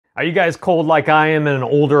Are you guys cold like I am in an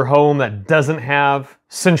older home that doesn't have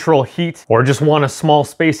central heat, or just want a small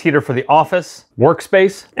space heater for the office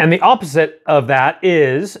workspace? And the opposite of that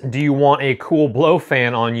is, do you want a cool blow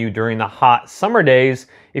fan on you during the hot summer days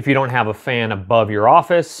if you don't have a fan above your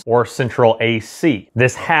office or central AC?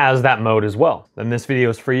 This has that mode as well. Then this video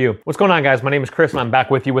is for you. What's going on, guys? My name is Chris and I'm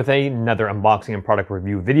back with you with another unboxing and product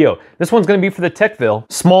review video. This one's gonna be for the Techvilla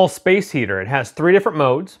small space heater. It has 3 different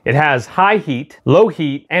modes. It has high heat, low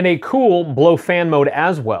heat, and a cool blow fan mode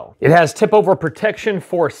as well. It has tip over protection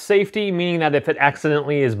for safety, meaning that if it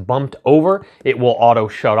accidentally is bumped over, it will auto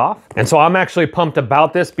shut off. And so I'm actually pumped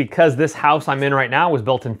about this because this house I'm in right now was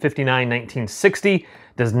built in 1960,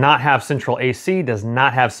 does not have central AC, does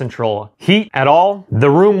not have central heat at all. The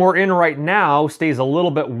room we're in right now stays a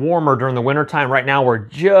little bit warmer during the winter time. Right now we're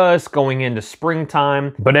just going into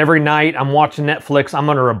springtime, but every night I'm watching Netflix, I'm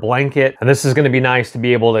under a blanket, and this is gonna be nice to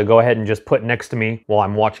be able to go ahead and just put next to me while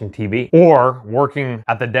I'm watching TV or working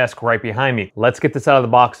at the desk right behind me. Let's get this out of the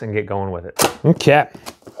box and get going with it. Okay,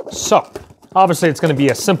 so obviously it's gonna be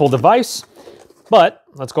a simple device, but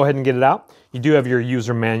let's go ahead and get it out. You do have your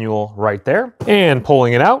user manual right there. And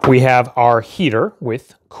pulling it out, we have our heater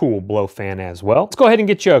with cool blow fan as well. Let's go ahead and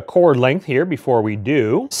get you a cord length here before we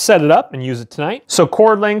do set it up and use it tonight. So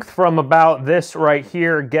cord length from about this right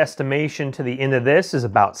here, guesstimation to the end of this is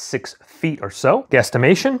about 6 feet or so,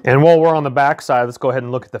 guesstimation. And while we're on the back side, let's go ahead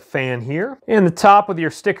and look at the fan here. And the top with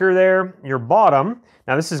your sticker there, your bottom.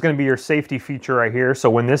 Now this is gonna be your safety feature right here. So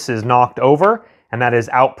when this is knocked over, and that is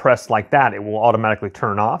out pressed like that, it will automatically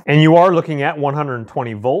turn off. And you are looking at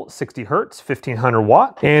 120 volt, 60 hertz, 1500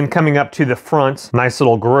 watt. And coming up to the front, nice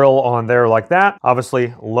little grill on there like that.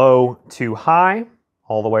 Obviously low to high,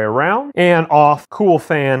 all the way around. And off, cool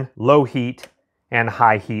fan, low heat, and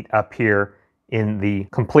high heat up here in the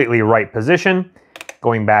completely right position,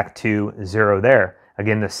 going back to 0 there.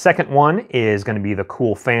 Again, the second one is gonna be the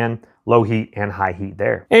cool fan, low heat and high heat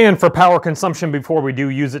there. And for power consumption before we do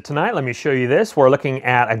use it tonight, let me show you this. We're looking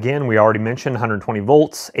at, again, we already mentioned 120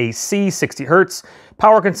 volts, AC, 60 hertz.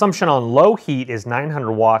 Power consumption on low heat is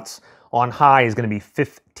 900 watts. On high is gonna be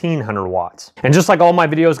 1500 watts. And just like all my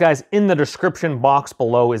videos, guys, in the description box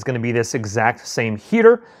below is gonna be this exact same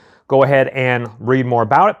heater. Go ahead and read more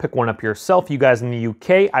about it. Pick one up yourself. You guys in the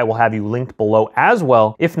UK, I will have you linked below as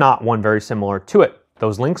well, if not one very similar to it.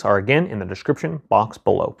 Those links are again in the description box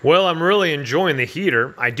below. Well, I'm really enjoying the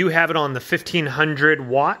heater. I do have it on the 1500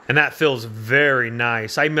 watt, and that feels very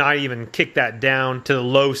nice. I might even kick that down to the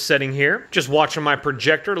low setting here. Just watching my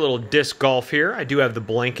projector, a little disc golf here. I do have the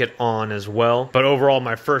blanket on as well, but overall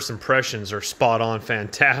my first impressions are spot on,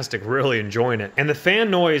 fantastic, really enjoying it. And the fan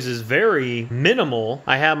noise is very minimal.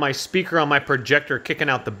 I have my speaker on my projector kicking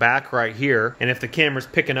out the back right here, and if the camera's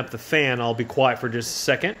picking up the fan, I'll be quiet for just a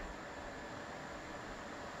second.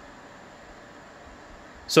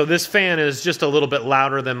 So this fan is just a little bit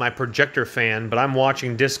louder than my projector fan, but I'm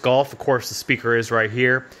watching disc golf. Of course, the speaker is right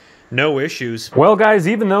here. No issues. Well, guys,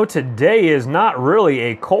 even though today is not really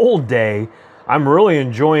a cold day, I'm really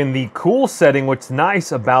enjoying the cool setting. What's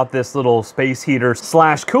nice about this little space heater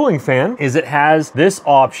slash cooling fan is it has this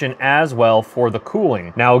option as well for the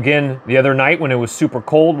cooling. Now again, the other night when it was super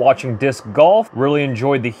cold watching disc golf, really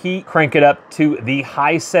enjoyed the heat, crank it up to the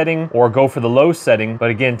high setting or go for the low setting.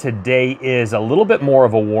 But again, today is a little bit more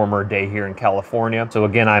of a warmer day here in California. So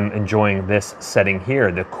again, I'm enjoying this setting here,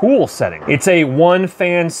 the cool setting. It's a 1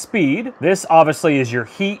 fan speed. This obviously is your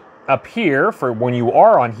heat up here for when you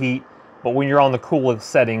are on heat, but when you're on the coolest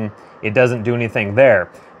setting, it doesn't do anything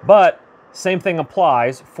there. But same thing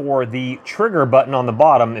applies for the trigger button on the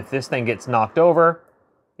bottom. If this thing gets knocked over,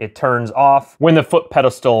 it turns off when the foot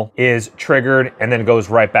pedestal is triggered and then it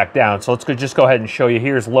goes right back down. So let's just go ahead and show you.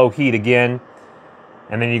 Here's low heat again.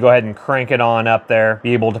 And then you go ahead and crank it on up there,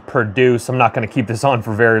 be able to produce. I'm not gonna keep this on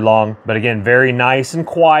for very long, but again, very nice and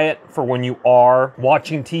quiet for when you are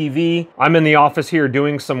watching TV. I'm in the office here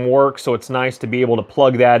doing some work, so it's nice to be able to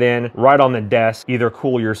plug that in right on the desk, either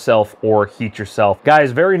cool yourself or heat yourself.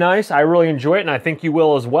 Guys, very nice. I really enjoy it, and I think you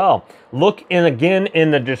will as well. Look in again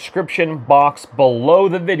in the description box below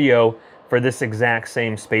the video for this exact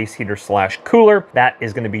same space heater slash cooler. That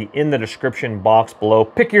is gonna be in the description box below.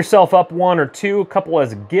 Pick yourself up 1 or 2, a couple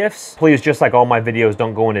as gifts. Please, just like all my videos,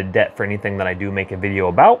 don't go into debt for anything that I do make a video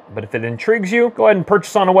about, but if it intrigues you, go ahead and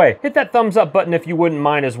purchase on away. Hit that thumbs up button if you wouldn't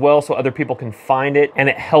mind as well, so other people can find it, and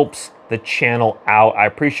it helps the channel out. I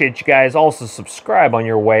appreciate you guys. Also subscribe on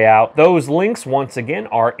your way out. Those links, once again,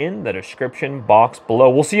 are in the description box below.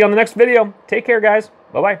 We'll see you on the next video. Take care, guys.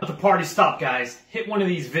 Bye-bye. Let the party stop, guys. Hit one of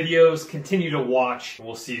these videos, continue to watch, and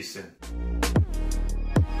we'll see you soon.